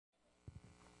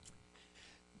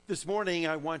This morning,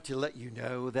 I want to let you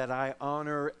know that I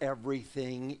honor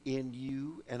everything in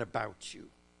you and about you.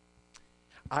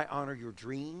 I honor your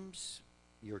dreams,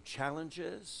 your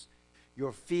challenges,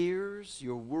 your fears,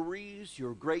 your worries,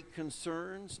 your great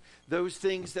concerns, those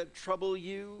things that trouble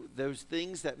you, those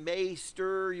things that may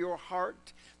stir your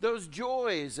heart, those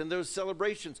joys and those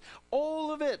celebrations.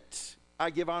 All of it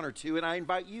I give honor to, and I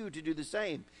invite you to do the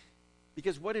same.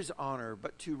 Because what is honor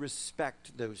but to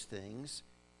respect those things,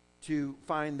 to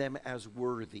find them as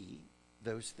worthy,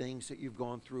 those things that you've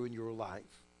gone through in your life.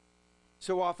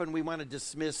 So often we want to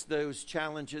dismiss those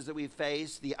challenges that we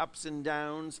face, the ups and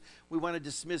downs. We want to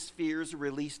dismiss fears or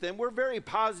release them. We're very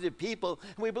positive people,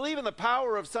 and we believe in the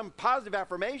power of some positive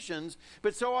affirmations,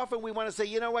 but so often we want to say,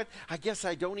 you know what, I guess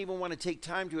I don't even want to take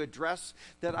time to address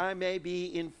that I may be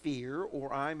in fear,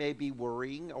 or I may be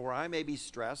worrying, or I may be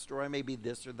stressed, or I may be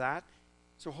this or that.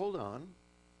 So hold on.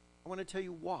 I want to tell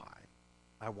you why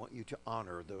I want you to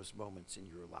honor those moments in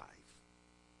your life.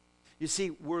 You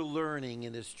see, we're learning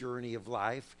in this journey of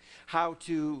life how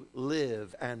to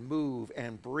live and move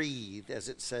and breathe, as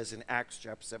it says in Acts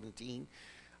chapter 17,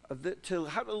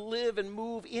 how to live and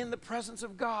move in the presence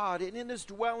of God and in this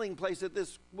dwelling place at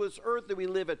this earth that we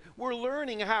live at. We're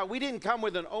learning how. We didn't come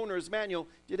with an owner's manual.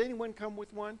 Did anyone come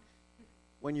with one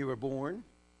when you were born?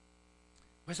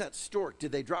 Was that stork?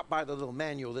 Did they drop by the little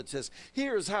manual that says,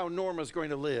 here's how Norma's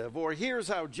going to live, or here's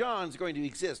how John's going to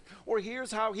exist, or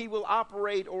here's how he will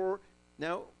operate, or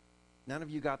no, none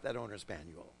of you got that owner's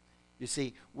manual. You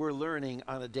see, we're learning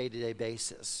on a day-to-day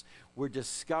basis. We're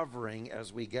discovering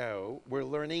as we go. We're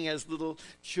learning as little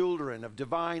children of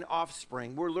divine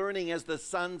offspring. We're learning as the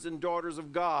sons and daughters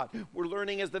of God. We're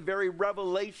learning as the very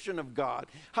revelation of God,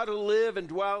 how to live and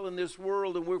dwell in this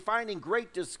world, and we're finding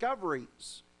great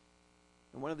discoveries.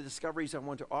 And one of the discoveries I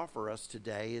want to offer us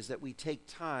today is that we take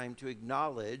time to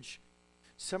acknowledge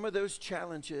some of those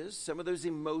challenges, some of those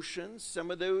emotions,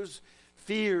 some of those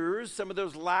fears, some of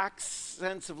those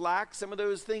sense of lack, some of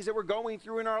those things that we're going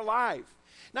through in our life.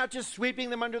 Not just sweeping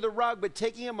them under the rug, but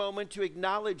taking a moment to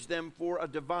acknowledge them for a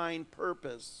divine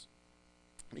purpose.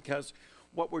 Because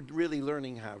what we're really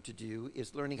learning how to do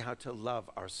is learning how to love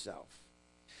ourselves.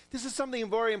 This is something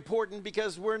very important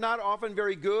because we're not often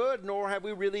very good, nor have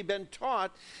we really been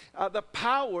taught the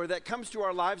power that comes to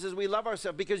our lives as we love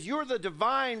ourselves. Because you're the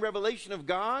divine revelation of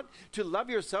God. To love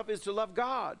yourself is to love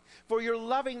God. For you're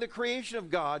loving the creation of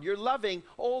God. You're loving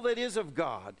all that is of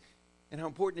God. And how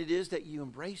important it is that you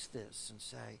embrace this and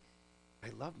say, I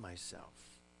love myself,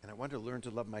 and I want to learn to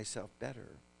love myself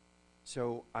better.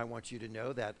 So I want you to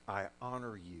know that I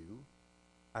honor you.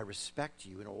 I respect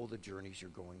you in all the journeys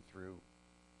you're going through.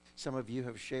 Some of you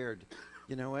have shared,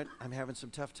 you know what, I'm having some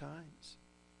tough times.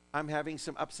 I'm having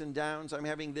some ups and downs. I'm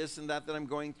having this and that I'm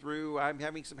going through. I'm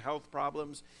having some health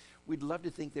problems. We'd love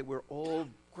to think that we're all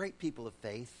great people of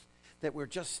faith, that we're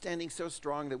just standing so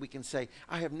strong that we can say,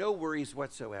 I have no worries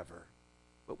whatsoever.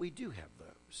 But we do have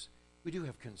those. We do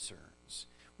have concerns.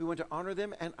 We want to honor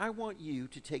them, and I want you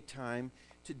to take time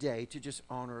today to just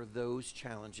honor those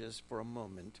challenges for a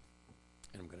moment,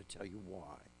 and I'm going to tell you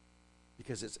why.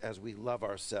 Because it's as we love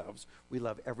ourselves, we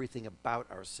love everything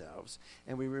about ourselves,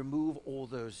 and we remove all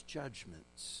those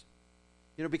judgments.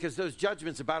 You know, because those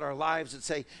judgments about our lives that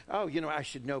say, oh, you know, I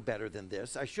should know better than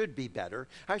this. I should be better.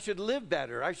 I should live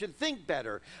better. I should think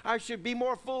better. I should be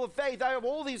more full of faith. I have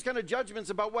all these kind of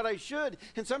judgments about what I should,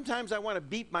 and sometimes I want to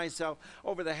beat myself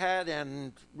over the head,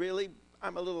 and really,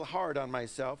 I'm a little hard on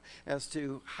myself as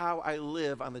to how I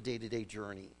live on the day-to-day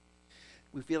journey.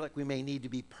 We feel like we may need to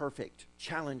be perfect,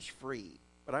 challenge-free.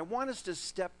 But I want us to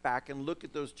step back and look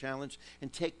at those challenges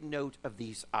and take note of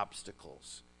these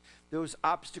obstacles. Those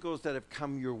obstacles that have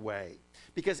come your way.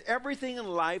 Because everything in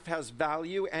life has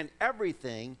value, and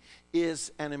everything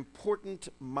is an important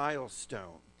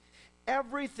milestone.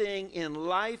 Everything in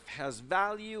life has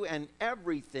value, and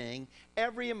everything,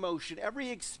 every emotion,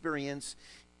 every experience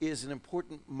is an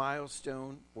important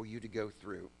milestone for you to go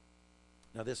through.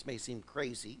 Now, this may seem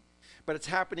crazy, but it's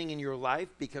happening in your life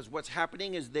because what's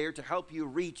happening is there to help you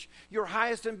reach your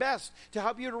highest and best, to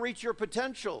help you to reach your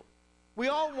potential. We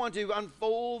all want to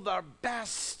unfold our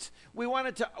best. We're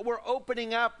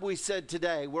opening up, we said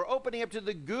today. We're opening up to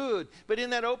the good, but in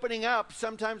that opening up,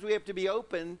 sometimes we have to be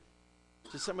open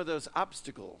to some of those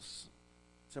obstacles,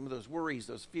 some of those worries,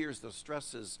 those fears, those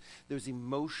stresses, those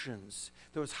emotions,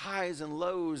 those highs and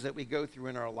lows that we go through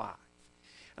in our life.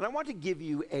 And I want to give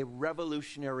you a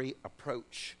revolutionary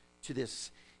approach to this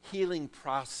healing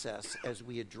process as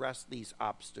we address these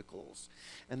obstacles.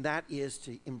 And that is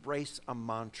to embrace a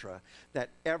mantra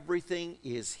that everything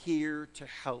is here to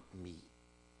help me.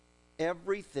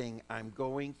 Everything I'm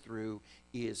going through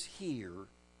is here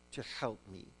to help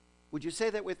me. Would you say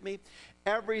that with me?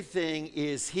 Everything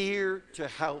is here to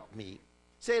help me.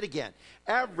 Say it again.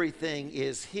 Everything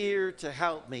is here to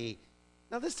help me.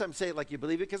 Now this time say it like you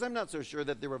believe it, because I'm not so sure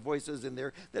that there were voices in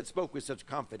there that spoke with such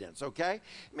confidence, okay?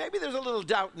 Maybe there's a little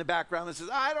doubt in the background that says,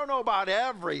 I don't know about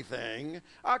everything.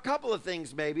 A couple of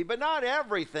things maybe, but not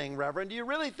everything, Reverend. Do you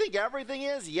really think everything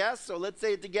is? Yes, so let's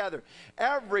say it together.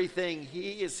 Everything,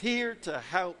 He is here to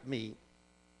help me.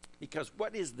 Because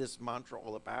what is this mantra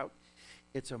all about?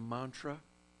 It's a mantra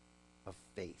of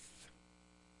faith.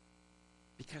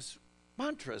 Because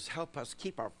mantras help us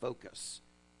keep our focus,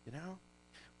 you know?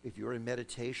 If you're in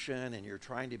meditation and you're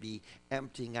trying to be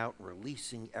emptying out and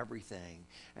releasing everything,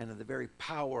 and in the very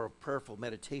power of prayerful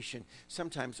meditation,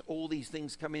 sometimes all these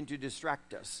things come in to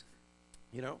distract us,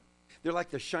 you know? They're like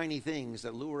the shiny things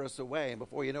that lure us away, and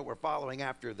before you know it, we're following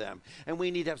after them. And we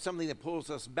need to have something that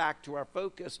pulls us back to our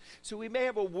focus. So we may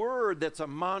have a word that's a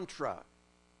mantra,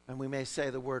 and we may say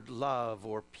the word love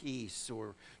or peace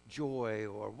or joy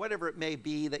or whatever it may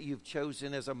be that you've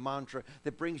chosen as a mantra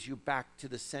that brings you back to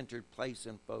the centered place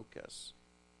and focus.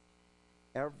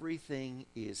 Everything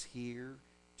is here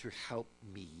to help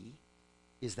me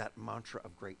is that mantra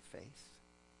of great faith.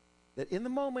 That in the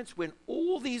moments when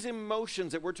all these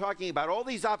emotions that we're talking about, all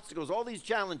these obstacles, all these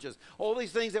challenges, all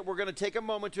these things that we're going to take a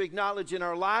moment to acknowledge in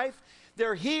our life,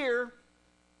 they're here,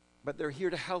 but they're here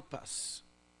to help us.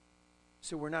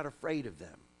 So we're not afraid of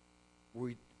them.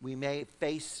 We may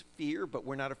face fear, but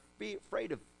we're not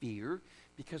afraid of fear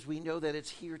because we know that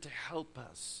it's here to help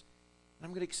us. And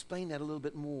I'm going to explain that a little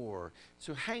bit more.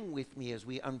 So hang with me as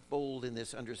we unfold in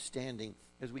this understanding,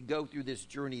 as we go through this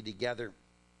journey together.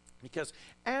 Because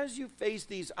as you face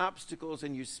these obstacles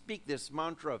and you speak this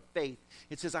mantra of faith,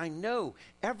 it says, I know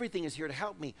everything is here to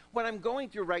help me. What I'm going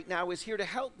through right now is here to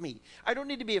help me. I don't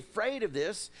need to be afraid of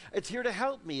this. It's here to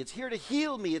help me. It's here to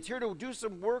heal me. It's here to do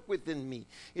some work within me.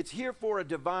 It's here for a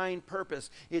divine purpose.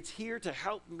 It's here to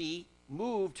help me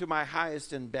move to my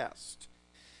highest and best.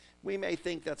 We may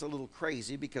think that's a little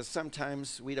crazy because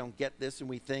sometimes we don't get this and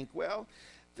we think, well,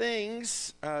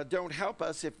 things don't help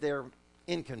us if they're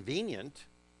inconvenient.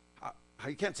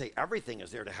 You can't say everything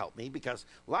is there to help me because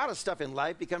a lot of stuff in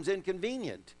life becomes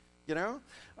inconvenient, you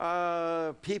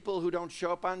know? People who don't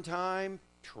show up on time,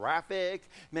 traffic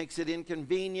makes it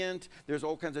inconvenient. There's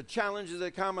all kinds of challenges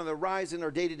that come on the rise in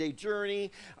our day-to-day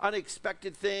journey,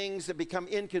 unexpected things that become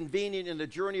inconvenient in the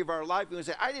journey of our life. And we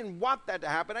say, I didn't want that to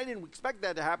happen. I didn't expect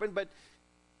that to happen, but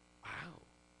wow.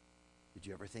 Did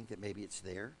you ever think that maybe it's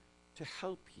there to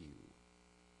help you?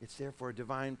 It's there for a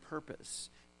divine purpose.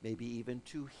 Maybe even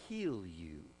to heal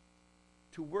you,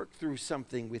 to work through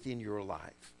something within your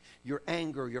life. Your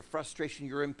anger, your frustration,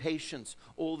 your impatience,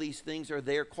 all these things are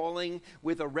there calling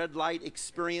with a red light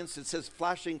experience that says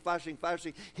flashing, flashing,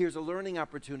 flashing. Here's a learning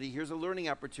opportunity. Here's a learning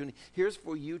opportunity. Here's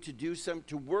for you to do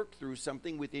to work through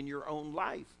something within your own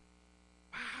life.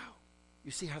 Wow.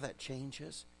 You see how that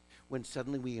changes when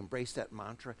suddenly we embrace that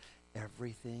mantra,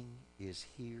 everything is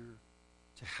here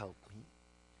to help me.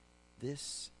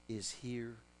 This is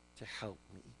here to help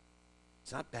me.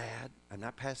 It's not bad. I'm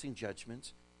not passing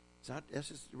judgments. It's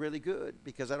just really good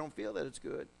because I don't feel that it's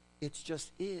good. It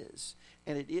just is.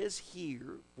 And it is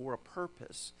here for a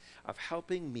purpose of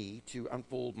helping me to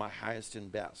unfold my highest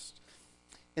and best.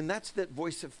 And that's that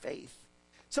voice of faith.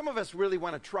 Some of us really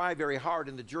want to try very hard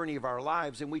in the journey of our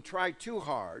lives, and we try too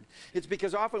hard. It's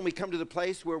because often we come to the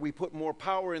place where we put more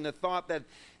power in the thought that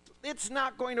it's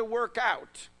not going to work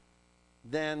out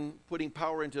than putting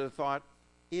power into the thought,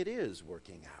 it is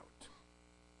working out.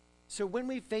 So when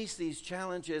we face these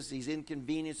challenges, these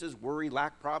inconveniences, worry,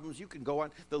 lack, problems, you can go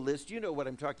on the list. You know what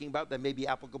I'm talking about that may be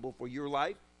applicable for your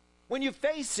life. When you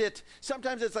face it,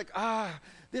 sometimes it's like,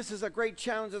 this is a great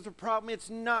challenge, it's a problem, it's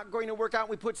not going to work out.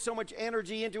 We put so much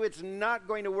energy into it, it's not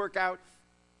going to work out.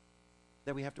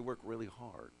 That we have to work really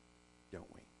hard, don't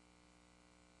we?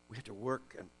 We have to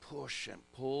work and push and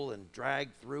pull and drag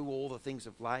through all the things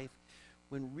of life.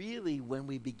 When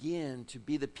we begin to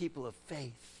be the people of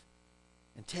faith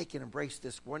and take and embrace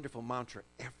this wonderful mantra,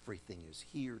 everything is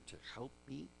here to help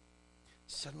me,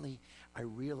 suddenly I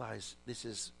realize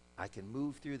I can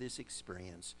move through this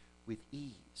experience with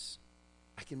ease.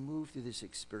 I can move through this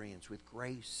experience with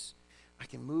grace. I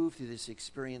can move through this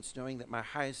experience knowing that my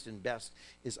highest and best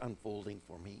is unfolding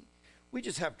for me. We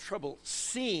just have trouble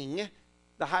seeing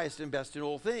the highest and best in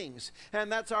all things.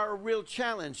 And that's our real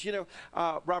challenge. You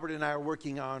know, Robert and I are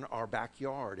working on our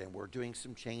backyard, and we're doing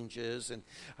some changes and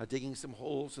digging some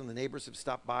holes, and the neighbors have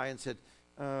stopped by and said,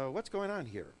 what's going on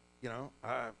here? You know,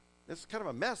 it's kind of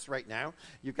a mess right now.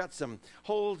 You've got some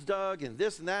holes dug and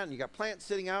this and that, and you got plants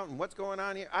sitting out, and what's going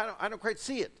on here? I don't quite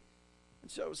see it. And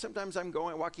so sometimes I'm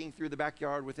walking through the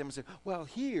backyard with them and say, well,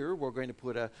 here we're going to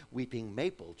put a weeping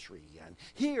maple tree, and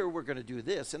here we're going to do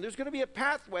this, and there's going to be a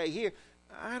pathway here.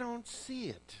 I don't see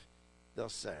it, they'll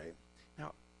say.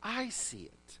 Now, I see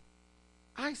it.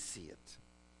 I see it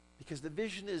because the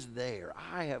vision is there.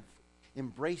 I have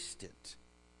embraced it,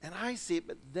 and I see it,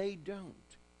 but they don't.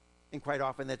 And quite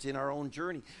often that's in our own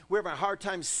journey. We have a hard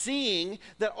time seeing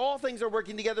that all things are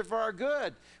working together for our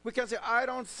good. We can say, I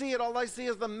don't see it. All I see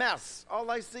is the mess.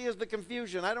 All I see is the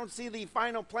confusion. I don't see the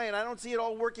final plan. I don't see it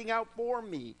all working out for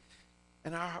me.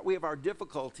 And we have our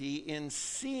difficulty in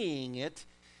seeing it.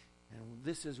 And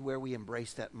this is where we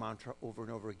embrace that mantra over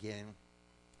and over again.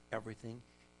 Everything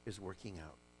is working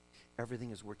out.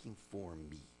 Everything is working for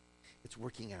me. It's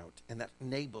working out, and that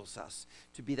enables us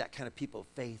to be that kind of people of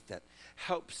faith that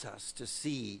helps us to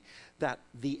see that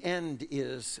the end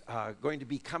is going to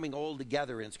be coming all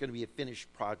together, and it's going to be a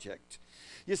finished project.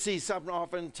 You see,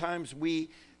 oftentimes we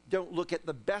don't look at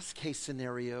the best case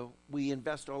scenario. We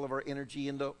invest all of our energy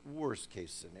in the worst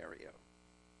case scenario.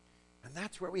 And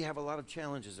that's where we have a lot of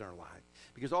challenges in our life.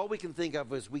 Because all we can think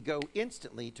of is we go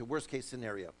instantly to worst case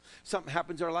scenario. Something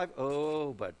happens in our life.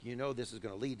 Oh, but you know this is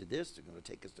going to lead to this. It's going to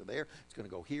take us to there. It's going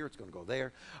to go here. It's going to go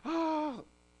there. Oh,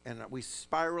 and we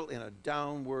spiral in a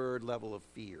downward level of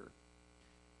fear.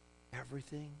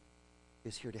 Everything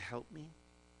is here to help me.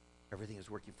 Everything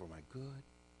is working for my good.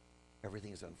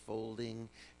 Everything is unfolding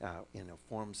in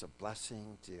forms of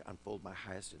blessing to unfold my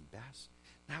highest and best.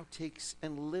 Now takes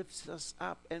and lifts us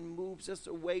up and moves us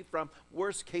away from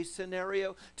worst case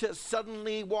scenario to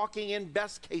suddenly walking in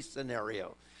best case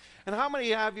scenario. And how many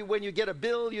have you, when you get a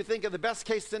bill, you think of the best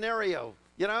case scenario?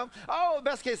 You know, oh, the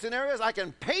best case scenario is I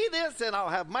can pay this and I'll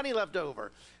have money left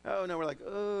over. Oh, no, we're like,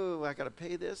 oh, I got to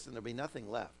pay this and there'll be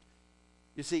nothing left.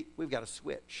 You see, we've got to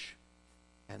switch.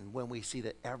 And when we see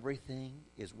that everything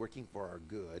is working for our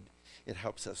good, it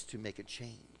helps us to make a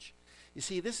change. You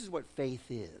see, this is what faith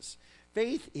is.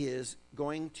 Faith is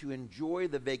going to enjoy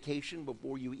the vacation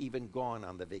before you even gone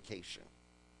on the vacation.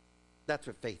 That's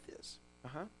what faith is.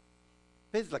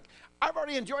 Faith is like, I've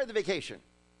already enjoyed the vacation,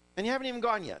 and you haven't even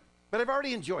gone yet, but I've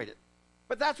already enjoyed it.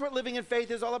 But that's what living in faith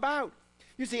is all about.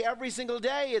 You see, every single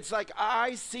day, it's like,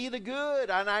 I see the good,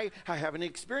 and I haven't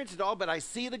experienced it all, but I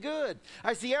see the good.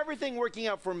 I see everything working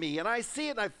out for me, and I see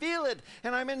it, and I feel it,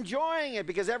 and I'm enjoying it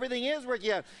because everything is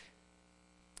working out.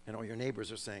 And all your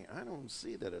neighbors are saying, I don't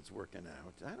see that it's working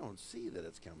out. I don't see that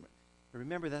it's coming. But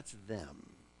remember, that's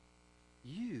them.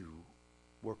 You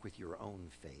work with your own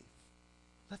faith.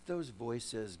 Let those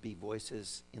voices be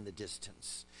voices in the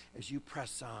distance as you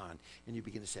press on and you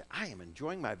begin to say, I am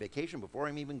enjoying my vacation before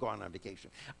I'm even gone on vacation.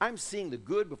 I'm seeing the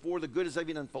good before the good is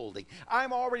even unfolding.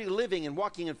 I'm already living and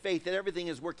walking in faith that everything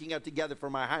is working out together for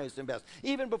my highest and best,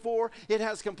 even before it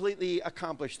has completely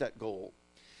accomplished that goal.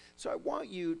 So I want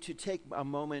you to take a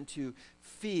moment to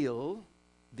feel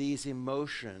these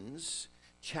emotions,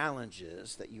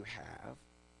 challenges that you have.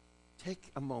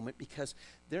 Take a moment because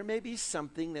there may be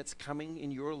something that's coming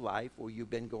in your life or you've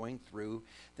been going through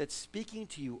that's speaking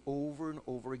to you over and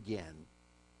over again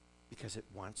because it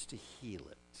wants to heal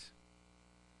it.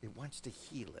 It wants to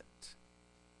heal it.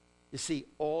 You see,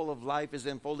 all of life is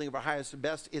the unfolding of our highest and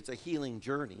best. It's a healing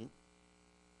journey.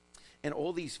 And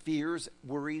all these fears,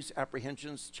 worries,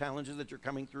 apprehensions, challenges that you're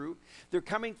coming through, they're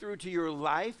coming through to your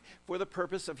life for the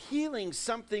purpose of healing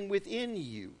something within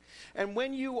you. And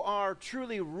when you are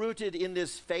truly rooted in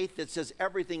this faith that says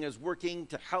everything is working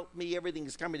to help me, everything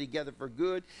is coming together for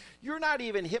good, you're not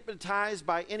even hypnotized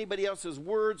by anybody else's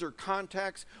words or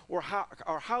contacts or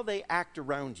how they act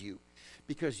around you.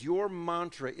 Because your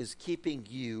mantra is keeping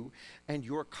you and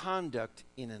your conduct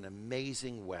in an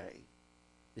amazing way.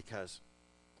 Because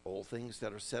all things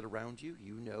that are said around you,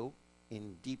 you know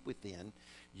in deep within,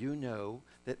 you know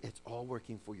that it's all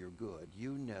working for your good.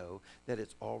 You know that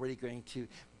it's already going to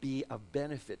be a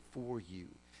benefit for you.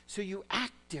 So you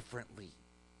act differently.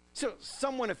 So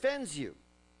someone offends you,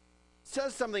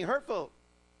 says something hurtful,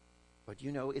 but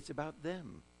you know it's about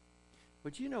them.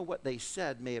 But you know what they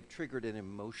said may have triggered an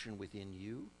emotion within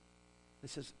you that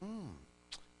says,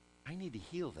 I need to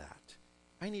heal that.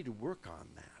 I need to work on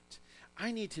that.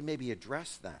 I need to maybe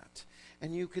address that.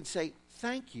 And you can say,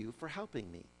 thank you for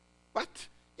helping me. What?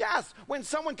 Yes. When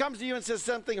someone comes to you and says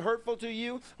something hurtful to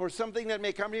you or something that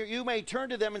may come to you, you may turn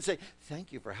to them and say,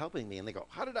 thank you for helping me. And they go,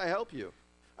 how did I help you?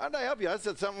 How did I help you? I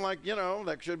said something like,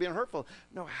 that should have been hurtful.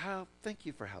 No, thank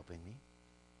you for helping me.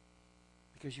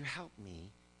 Because you helped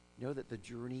me know that the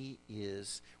journey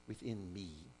is within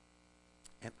me.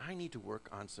 And I need to work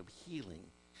on some healing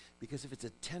Because if it's a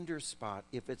tender spot,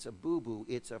 if it's a boo-boo,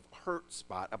 it's a hurt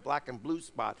spot, a black and blue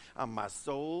spot on my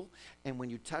soul. And when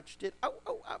you touched it,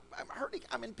 I'm hurting,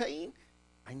 I'm in pain.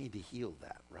 I need to heal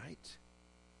that, right?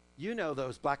 You know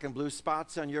those black and blue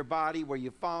spots on your body where you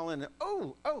fall and,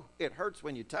 it hurts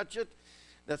when you touch it.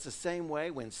 That's the same way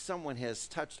when someone has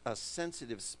touched a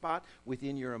sensitive spot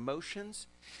within your emotions.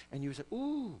 And you say,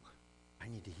 ooh, I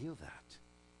need to heal that.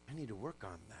 I need to work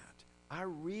on that. I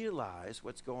realize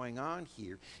what's going on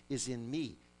here is in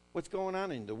me. What's going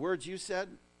on in the words you said,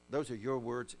 those are your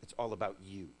words. It's all about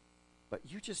you. But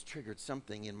you just triggered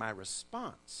something in my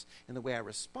response. And the way I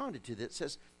responded to that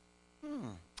says,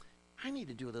 I need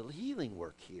to do a little healing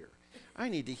work here. I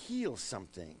need to heal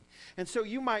something. And so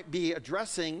you might be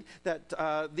addressing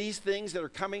that these things that are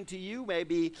coming to you,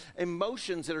 maybe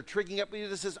emotions that are triggering up with you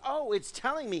that says, it's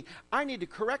telling me I need to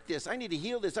correct this. I need to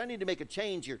heal this. I need to make a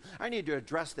change here. I need to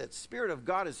address that. Spirit of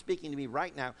God is speaking to me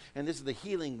right now, and this is the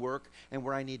healing work and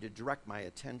where I need to direct my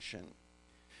attention.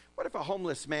 What if a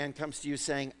homeless man comes to you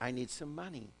saying, I need some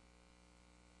money?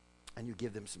 And you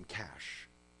give them some cash.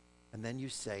 And then you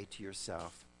say to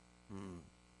yourself,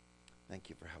 thank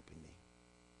you for helping me.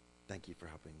 Thank you for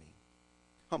helping me.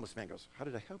 Homeless man goes, how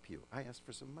did I help you? I asked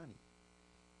for some money.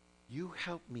 You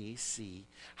help me see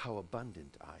how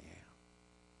abundant I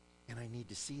am. And I need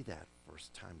to see that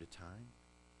first time to time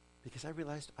because I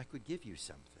realized I could give you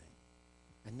something.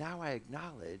 And now I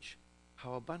acknowledge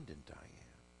how abundant I am.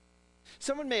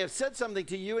 Someone may have said something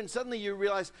to you and suddenly you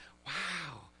realize,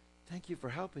 wow, thank you for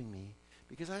helping me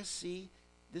because I see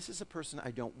this is a person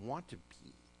I don't want to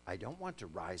be. I don't want to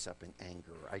rise up in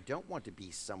anger. I don't want to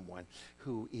be someone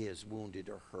who is wounded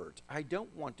or hurt. I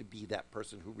don't want to be that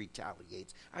person who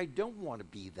retaliates. I don't want to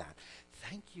be that.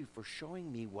 Thank you for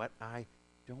showing me what I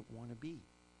don't want to be.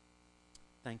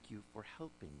 Thank you for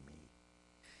helping me.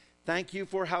 Thank you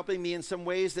for helping me in some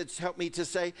ways that's helped me to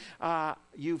say,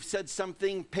 you've said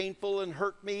something painful and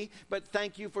hurt me, but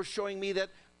thank you for showing me that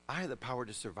I have the power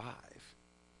to survive.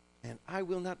 And I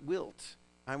will not wilt.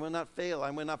 I will not fail. I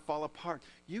will not fall apart.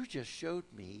 You just showed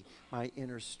me my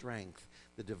inner strength,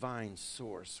 the divine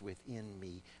source within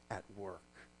me at work.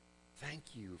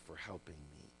 Thank you for helping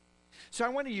me. So I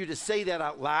wanted you to say that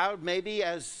out loud, maybe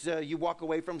as you walk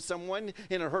away from someone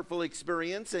in a hurtful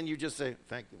experience, and you just say,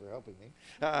 thank you for helping me.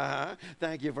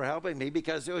 Thank you for helping me,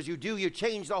 because as you do, you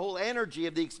change the whole energy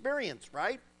of the experience,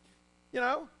 right? You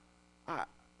know,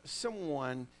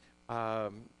 someone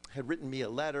had written me a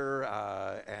letter,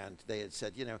 and they had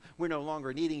said, we're no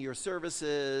longer needing your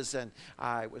services, and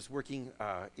I was working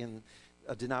in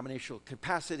a denominational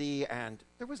capacity, and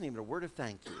there wasn't even a word of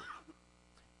thank you.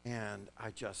 And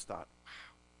I just thought, wow,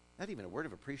 not even a word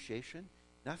of appreciation,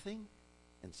 nothing.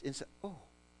 And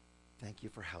thank you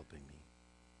for helping me.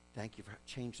 Thank you for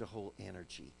change the whole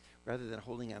energy. Rather than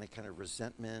holding on a kind of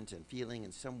resentment and feeling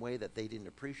in some way that they didn't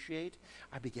appreciate,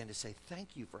 I began to say,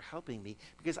 thank you for helping me,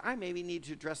 because I maybe need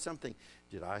to address something.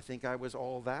 Did I think I was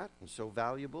all that and so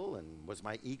valuable, and was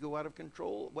my ego out of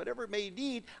control? Whatever it may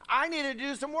need, I needed to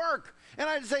do some work. And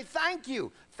I'd say, thank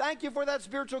you. Thank you for that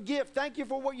spiritual gift. Thank you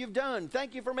for what you've done.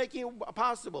 Thank you for making it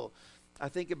possible. I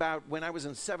think about when I was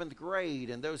in 7th grade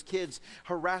and those kids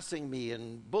harassing me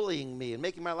and bullying me and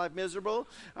making my life miserable.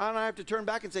 And I have to turn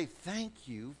back and say, thank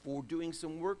you for doing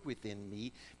some work within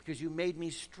me because you made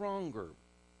me stronger.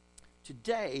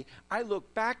 Today, I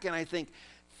look back and I think,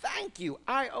 thank you.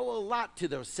 I owe a lot to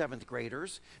those 7th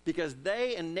graders because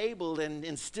they enabled and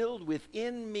instilled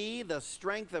within me the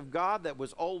strength of God that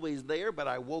was always there, but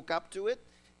I woke up to it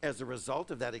as a result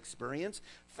of that experience.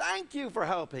 Thank you for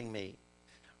helping me.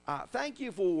 Thank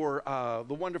you for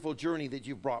the wonderful journey that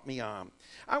you've brought me on.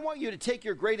 I want you to take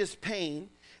your greatest pain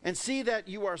and see that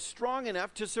you are strong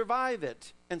enough to survive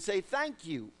it and say thank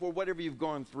you for whatever you've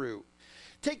gone through.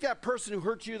 Take that person who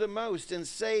hurt you the most and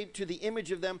say to the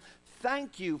image of them,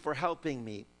 thank you for helping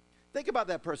me. Think about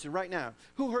that person right now.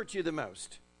 Who hurt you the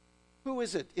most? Who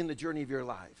is it in the journey of your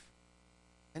life?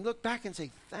 And look back and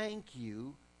say thank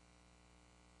you.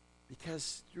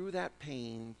 Because through that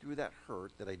pain, through that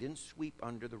hurt that I didn't sweep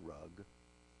under the rug,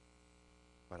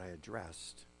 but I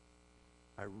addressed,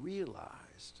 I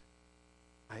realized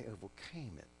I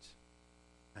overcame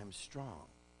it. I'm strong.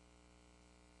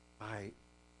 I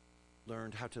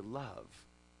learned how to love.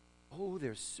 Oh,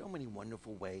 there's so many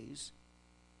wonderful ways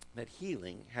that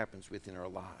healing happens within our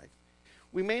life.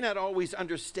 We may not always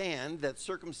understand that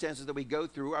circumstances that we go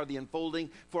through are the unfolding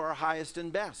for our highest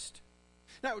and best.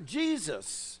 Now,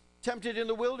 Jesus tempted in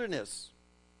the wilderness,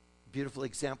 beautiful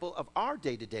example of our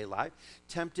day-to-day life,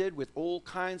 tempted with all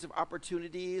kinds of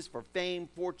opportunities for fame,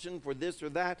 fortune, for this or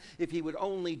that, if he would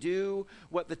only do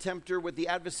what the tempter, what the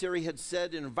adversary had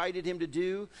said and invited him to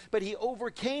do. But he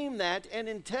overcame that and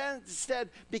instead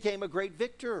became a great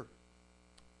victor.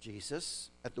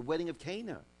 Jesus, at the wedding of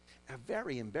Cana, a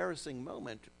very embarrassing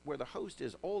moment where the host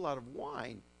is all out of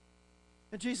wine.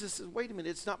 And Jesus says, wait a minute,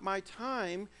 it's not my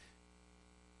time.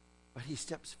 But he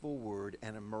steps forward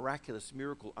and a miraculous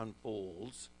miracle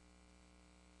unfolds.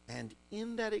 And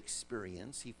in that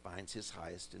experience, he finds his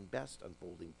highest and best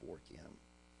unfolding for him.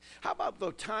 How about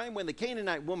the time when the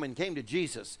Canaanite woman came to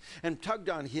Jesus and tugged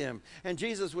on him, and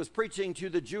Jesus was preaching to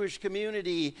the Jewish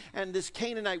community, and this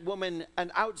Canaanite woman,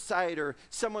 an outsider,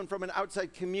 someone from an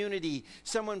outside community,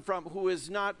 someone who is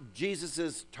not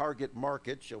Jesus's target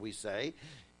market, shall we say,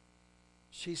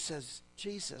 she says,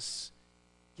 Jesus,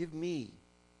 give me.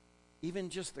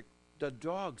 Even just the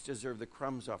dogs deserve the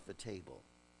crumbs off the table.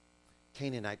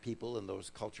 Canaanite people in those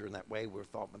culture in that way were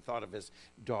thought of as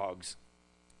dogs.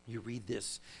 You read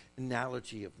this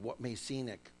analogy of what may seem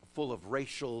full of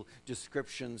racial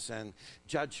descriptions and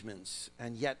judgments,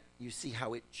 and yet you see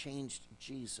how it changed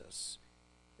Jesus,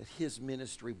 that his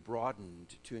ministry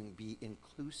broadened to be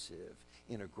inclusive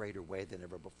in a greater way than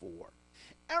ever before.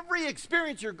 Every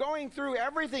experience you're going through,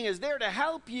 everything is there to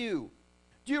help you.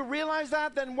 Do you realize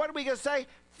that? Then what are we going to say?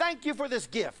 Thank you for this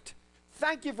gift.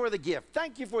 Thank you for the gift.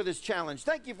 Thank you for this challenge.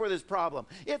 Thank you for this problem.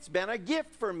 It's been a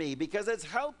gift for me because it's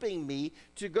helping me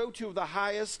to go to the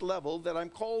highest level that I'm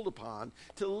called upon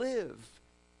to live.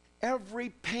 Every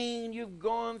pain you've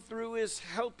gone through is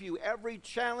help you. Every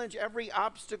challenge, every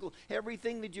obstacle,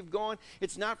 everything that you've gone,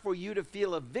 it's not for you to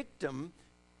feel a victim,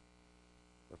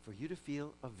 but for you to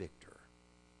feel a victor.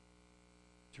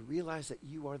 To realize that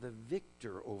you are the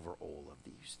victor over all of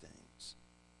these things,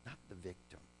 not the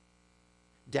victim.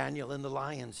 Daniel in the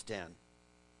lion's den.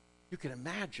 You can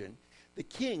imagine the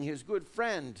king, his good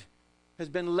friend, has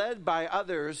been led by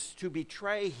others to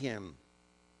betray him.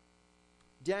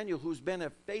 Daniel, who's been a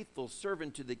faithful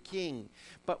servant to the king,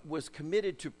 but was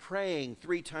committed to praying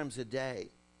 3 times a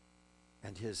day.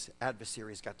 And his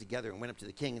adversaries got together and went up to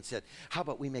the king and said, how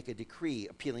about we make a decree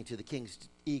appealing to the king's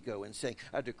ego and saying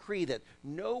a decree that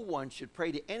no one should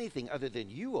pray to anything other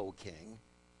than you, O king.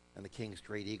 And the king's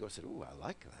great ego said, ooh, I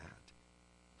like that.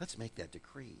 Let's make that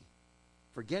decree.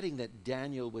 Forgetting that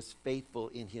Daniel was faithful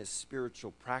in his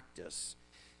spiritual practice,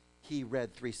 he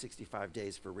read 365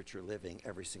 Days for Richer Living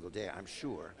every single day, I'm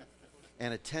sure,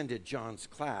 and attended John's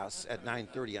class at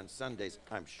 9:30 on Sundays,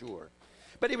 I'm sure.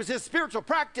 But it was his spiritual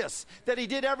practice that he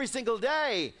did every single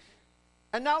day.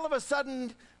 And all of a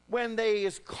sudden, when they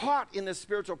is caught in this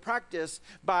spiritual practice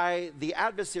by the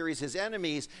adversaries, his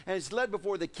enemies, and is led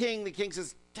before the king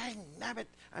says, dang nabbit,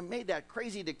 I made that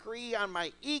crazy decree on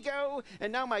my ego,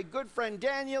 and now my good friend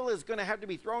Daniel is going to have to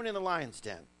be thrown in the lion's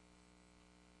den.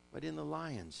 But in the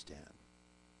lion's den,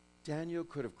 Daniel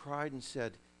could have cried and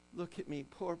said, look at me,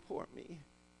 poor me.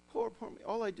 Poor me.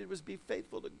 All I did was be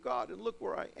faithful to God, and look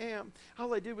where I am.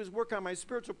 All I did was work on my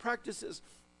spiritual practices,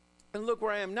 and look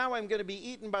where I am. Now I'm going to be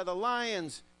eaten by the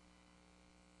lions.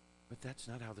 But that's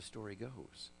not how the story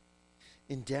goes.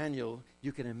 In Daniel,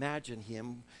 you can imagine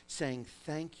him saying,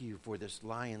 thank you for this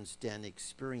lion's den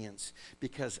experience,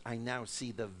 because I now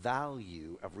see the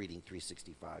value of reading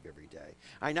 365 every day.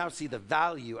 I now see the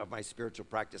value of my spiritual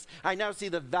practice. I now see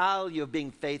the value of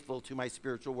being faithful to my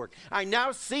spiritual work. I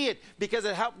now see it because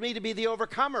it helped me to be the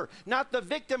overcomer, not the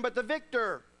victim, but the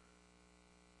victor.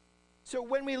 So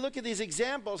when we look at these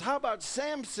examples, how about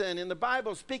Samson in the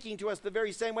Bible speaking to us the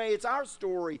very same way? It's our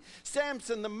story.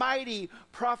 Samson, the mighty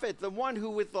prophet, the one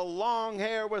who with the long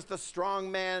hair was the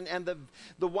strong man, and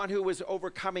the one who was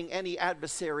overcoming any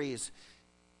adversaries.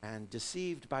 And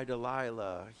deceived by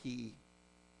Delilah, he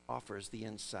offers the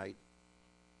insight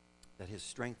that his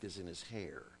strength is in his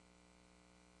hair.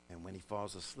 And when he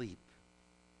falls asleep,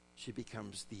 she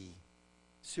becomes the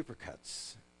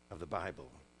supercuts of the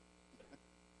Bible.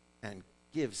 And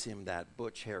gives him that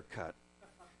butch haircut,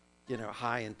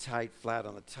 high and tight, flat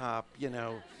on the top,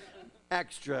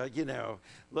 extra,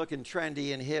 looking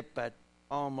trendy and hip, but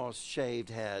almost shaved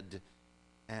head.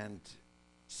 And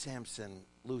Samson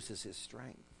loses his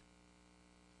strength,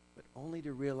 but only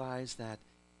to realize that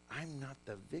I'm not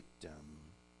the victim,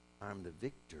 I'm the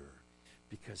victor,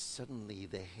 because suddenly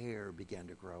the hair began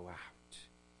to grow out,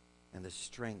 and the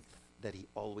strength that he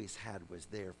always had was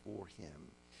there for him.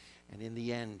 And in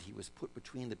the end, he was put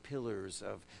between the pillars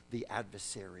of the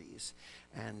adversaries.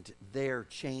 And there,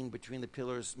 chained between the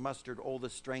pillars, mustered all the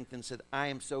strength and said, I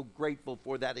am so grateful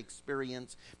for that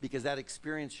experience, because that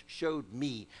experience showed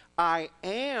me I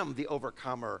am the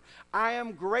overcomer. I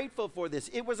am grateful for this.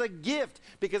 It was a gift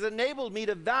because it enabled me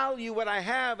to value what I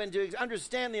have and to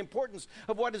understand the importance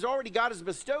of what God has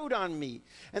bestowed on me.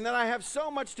 And that I have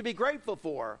so much to be grateful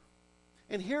for.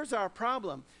 And here's our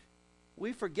problem.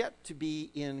 We forget to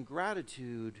be in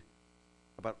gratitude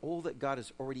about all that God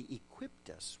has already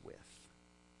equipped us with.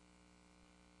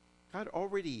 God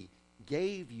already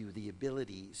gave you the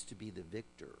abilities to be the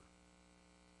victor.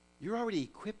 You're already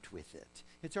equipped with it.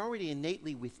 It's already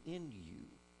innately within you.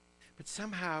 But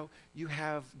somehow you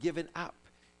have given up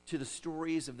to the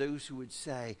stories of those who would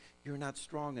say, you're not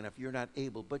strong enough, you're not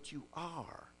able, but you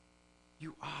are.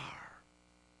 You are.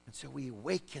 And so we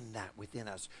awaken that within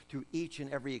us through each and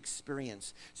every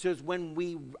experience. So as when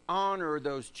we honor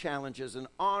those challenges and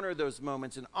honor those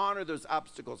moments and honor those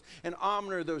obstacles and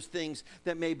honor those things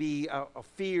that may be a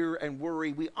fear and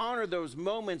worry, we honor those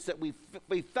moments that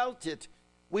we felt it.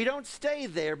 We don't stay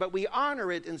there, but we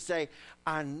honor it and say,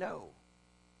 I know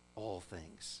all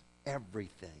things,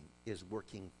 everything is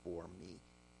working for me.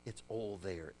 It's all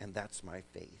there, and that's my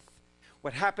faith.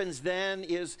 What happens then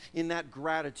is, in that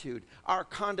gratitude, our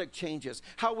conduct changes.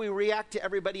 How we react to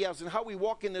everybody else and how we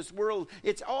walk in this world,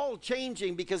 it's all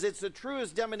changing because it's the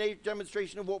truest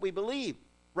demonstration of what we believe,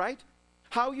 right?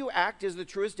 How you act is the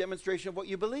truest demonstration of what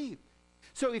you believe.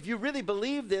 So if you really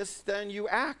believe this, then you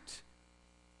act,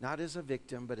 not as a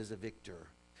victim, but as a victor.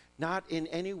 Not in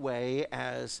any way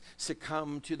as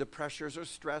succumb to the pressures or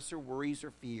stress or worries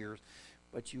or fears,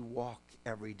 but you walk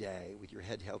every day with your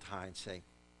head held high and say,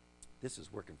 this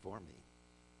is working for me.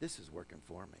 This is working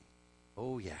for me.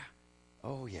 Oh, yeah.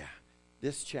 Oh, yeah.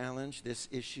 This challenge, this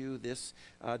issue, this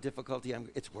difficulty,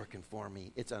 it's working for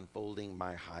me. It's unfolding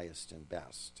my highest and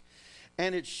best.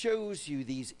 And it shows you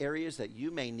these areas that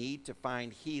you may need to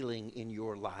find healing in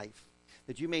your life,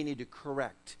 that you may need to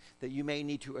correct, that you may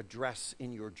need to address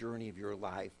in your journey of your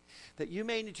life, that you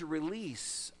may need to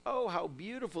release. Oh, how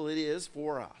beautiful it is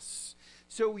for us.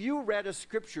 So you read a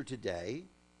scripture today,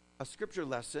 a scripture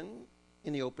lesson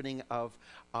in the opening of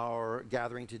our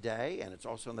gathering today, and it's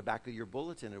also on the back of your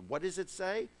bulletin. And what does it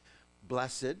say?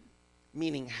 Blessed,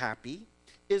 meaning happy,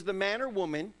 is the man or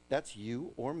woman, that's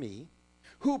you or me,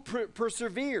 who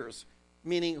perseveres,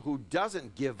 meaning who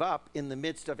doesn't give up in the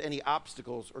midst of any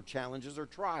obstacles or challenges or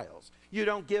trials. You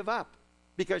don't give up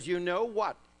because you know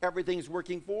what? Everything's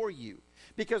working for you.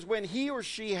 Because when he or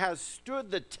she has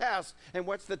stood the test, and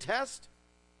what's the test?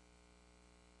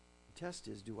 The test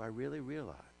is, do I really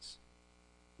realize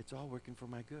it's all working for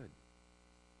my good?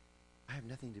 I have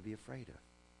nothing to be afraid of.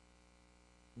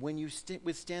 When you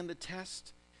withstand the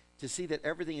test to see that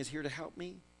everything is here to help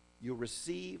me, you'll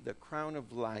receive the crown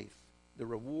of life, the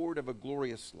reward of a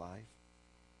glorious life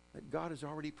that God has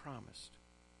already promised.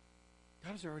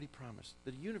 God has already promised.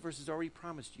 The universe has already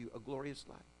promised you a glorious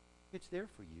life. It's there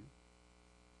for you.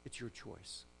 It's your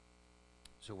choice.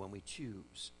 So when we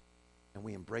choose and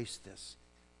we embrace this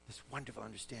wonderful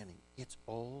understanding, it's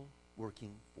all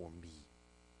working for me.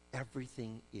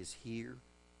 Everything is here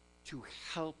to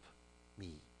help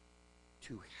me.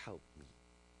 To help me.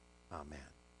 Amen.